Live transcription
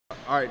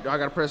All right, do I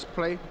gotta press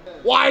play?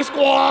 White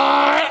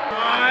squad!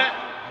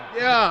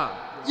 Yeah,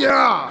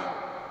 yeah.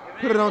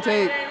 Put it on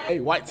tape. Hey,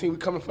 white team, we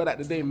coming for that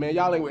today, man.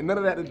 Y'all ain't with none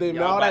of that today,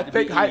 man. All that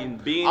fake hype,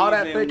 all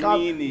that fake hype,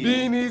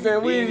 beanies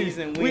and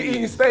weenies. We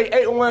eating steak,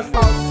 8-1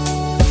 sauce.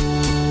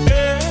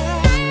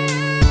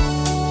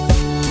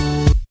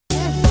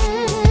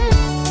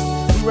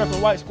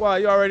 Reppin' White Squad,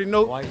 you already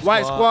know.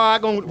 White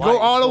Squad gonna go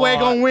all the way,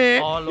 gonna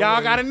win.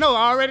 Y'all gotta know,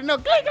 I already know.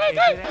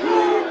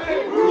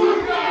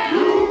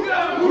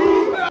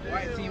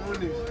 White team on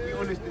this, we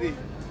on this today.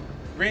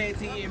 Red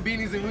team and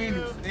beanies and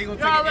weenies, they gonna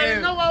take it. Y'all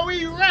already know what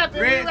we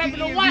rapping. We rapping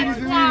the White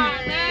Squad,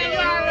 man. You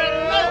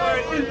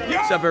already know.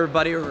 What's up,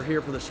 everybody? We're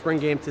here for the spring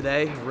game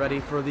today, ready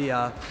for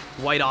the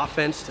white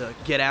offense to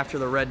get after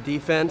the red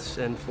defense,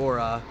 and for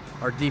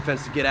our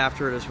defense to get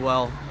after it as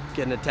well.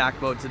 Get in attack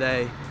mode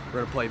today. We're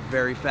gonna play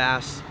very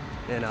fast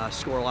and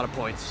score a lot of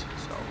points.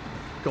 So,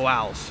 go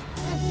Owls.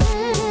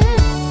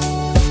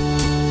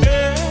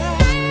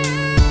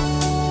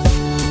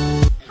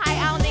 Hi,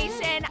 Owl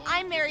Nation.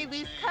 I'm Mary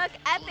Luce Cook,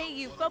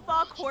 FAU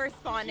football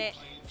correspondent.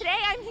 Today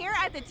I'm here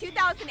at the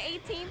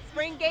 2018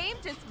 spring game,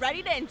 just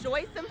ready to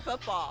enjoy some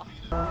football.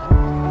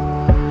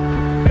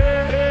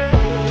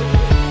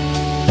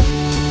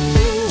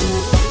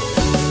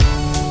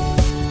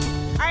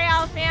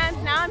 Fans,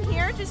 now I'm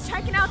here just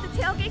checking out the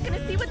tailgate, gonna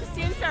see what the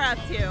students are up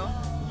to.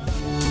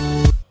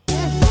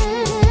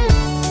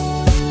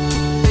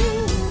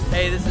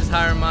 Hey, this is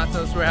Hiram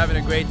Matos. We're having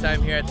a great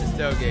time here at this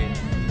tailgate.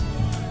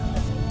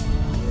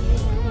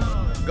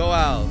 Go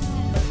Owls.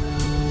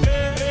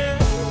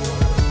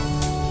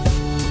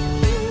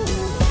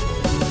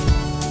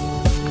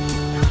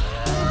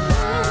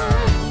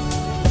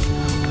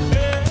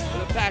 For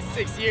the past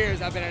 6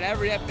 years, I've been at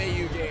every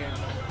FAU game.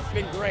 It's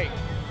been great.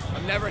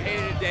 I've never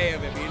hated a day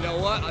of it, but you know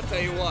what? I'll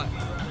tell you what.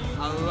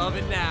 I love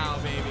it now,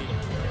 baby.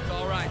 It's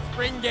all right.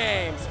 Spring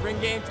game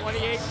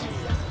 2018.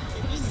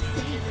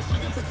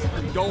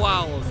 Go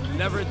Owls.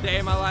 Never a day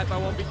in my life I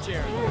won't be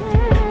cheering.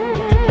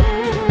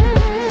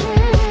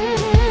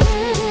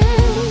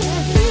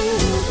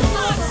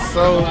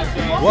 So,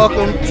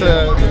 welcome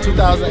to the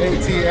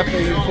 2018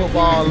 FAU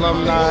football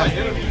alumni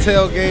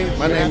tailgate.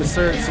 My name is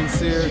Serge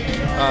Sincere,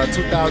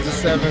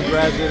 2007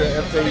 graduate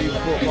of FAU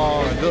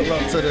football. Good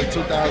luck to the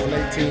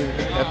 2018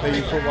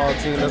 FAU football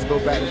team. Let's go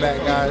back to back,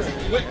 guys.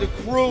 With the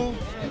crew,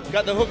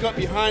 got the hookup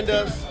behind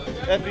us.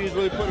 FAU's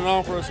really putting it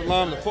on for us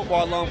alum, the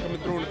football alum coming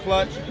through in the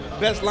clutch.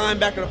 Best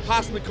linebacker to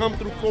possibly come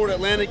through Florida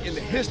Atlantic in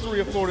the history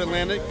of Florida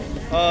Atlantic.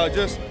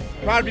 Just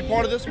proud to be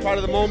part of this, proud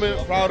of the moment,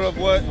 proud of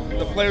what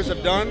the players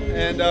have done,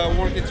 and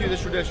want to continue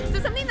this tradition. So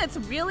something that's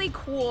really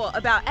cool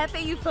about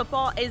FAU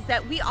football is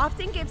that we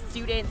often give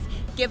students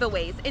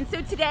giveaways. And so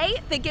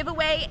today, the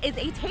giveaway is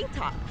a tank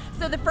top.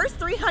 So the first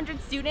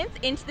 300 students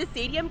into the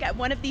stadium get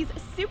one of these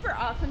super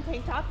awesome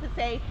tank tops that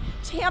say,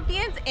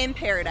 Champions in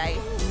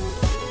Paradise.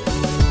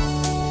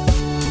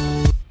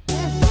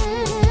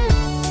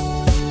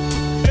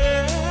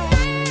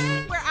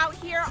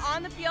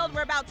 On the field,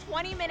 we're about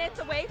 20 minutes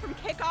away from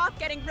kickoff,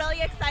 getting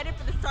really excited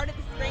for the start of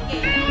the spring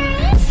game.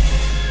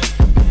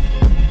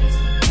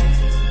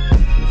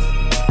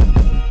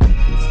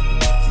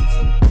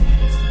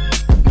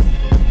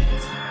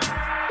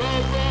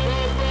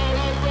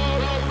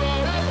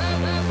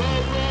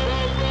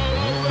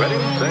 Ready,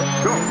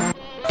 set, go.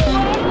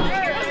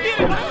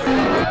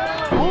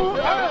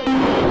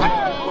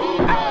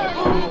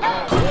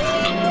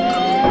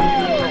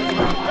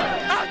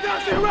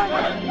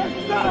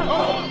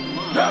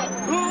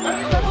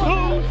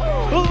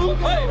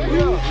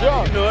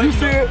 Yeah, you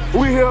see it,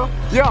 we here,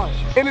 yeah,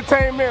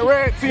 entertainment,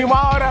 red team,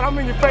 all that, I'm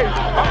in your face.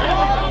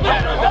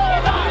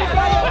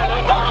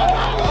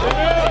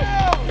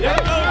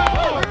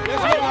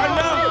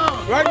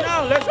 Right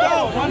now, let's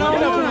go.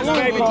 One-on-one,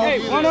 baby.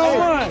 Hey,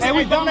 one-on-one. Hey,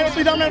 we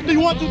dominate 3,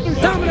 1, 2,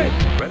 3.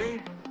 Dominate.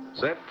 Ready,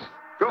 set,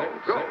 go,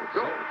 go,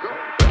 go, go.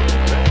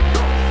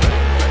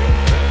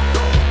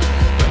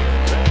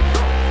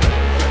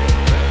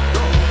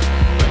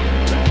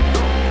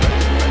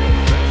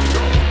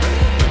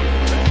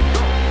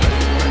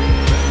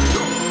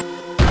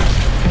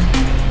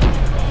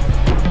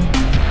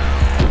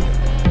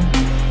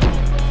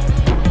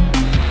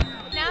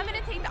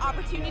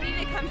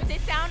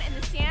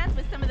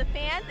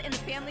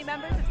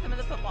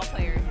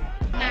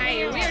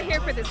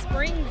 For the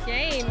spring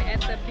game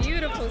at the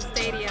beautiful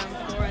stadium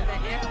for the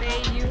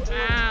FAU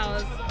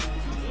Owls.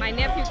 My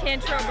nephew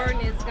Kentrell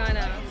Burton is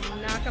gonna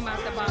knock him out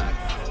the box.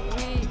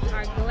 We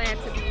are glad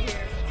to be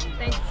here.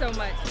 Thanks so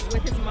much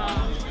with his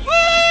mom.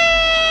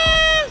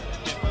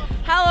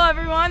 Hello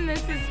everyone,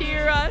 this is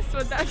Hear Us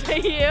with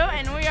FAU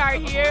and we are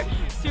here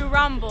to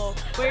rumble.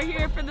 We're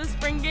here for the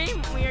spring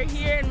game. We are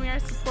here and we are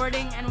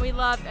supporting and we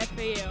love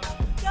FAU.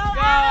 Go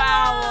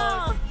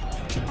Owls!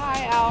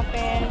 Hi Owl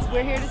fans,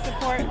 we're here to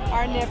support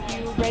our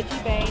nephew Reggie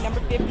Bain,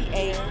 number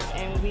 58,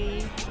 and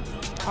we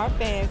are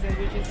fans and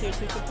we're just here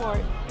to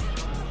support.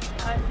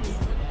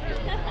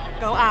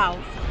 Go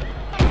Owls!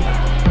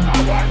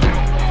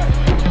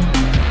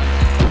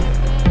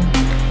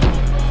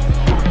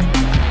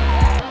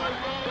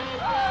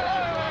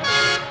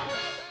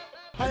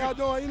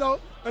 y'all doing? You know,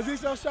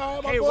 Aziz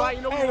Shah, my K boy. White,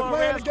 you know, hey, we the on man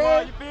Red of the Squad,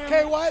 game. you feel me?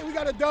 K White, we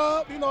got a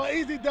dub, you know, an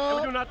easy dub.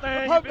 we doing our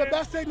thing, The you feel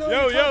best signal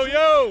Yo, in the yo, country.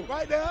 yo.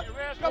 Right there.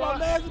 Got my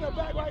man's in the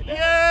back right there.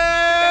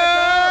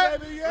 Yeah!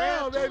 Baby,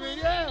 yeah, baby,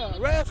 yeah.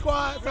 Red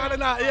Squad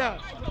signing out, yeah.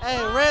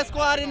 Hey, Red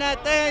Squad in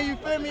that thing, you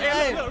feel me?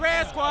 Hey, look,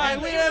 Red Squad. Hey,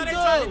 we done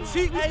do it.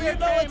 Hey, you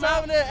know what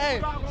time it is. Hey,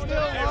 still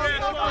You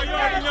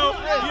already know.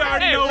 You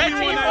already know.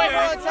 We won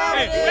that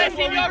thing. Red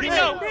Team, you already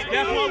know.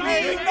 That's what we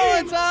Hey, you know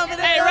what time it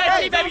is. Hey,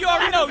 Red Team, baby, you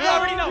already know. You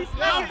already know.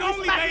 Round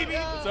only, baby.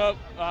 What's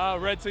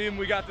up, Red Team?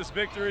 We got this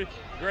victory.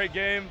 Great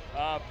game.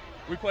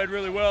 We played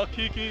really well.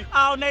 Kiki.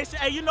 All nation.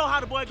 Hey, you know how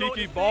the boy goes.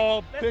 Kiki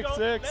ball, pick Let's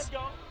six.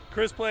 go.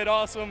 Chris played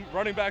awesome.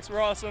 Running backs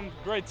were awesome.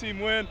 Great team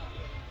win.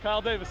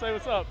 Kyle Davis, say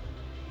what's up.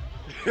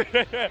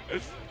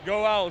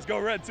 Go Owls, go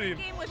Red Team.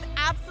 The game was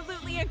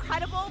absolutely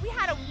incredible. We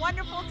had a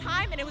wonderful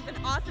time and it was an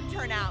awesome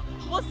turnout.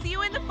 We'll see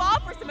you in the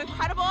fall for some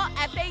incredible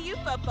FAU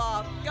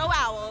football. Go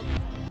Owls.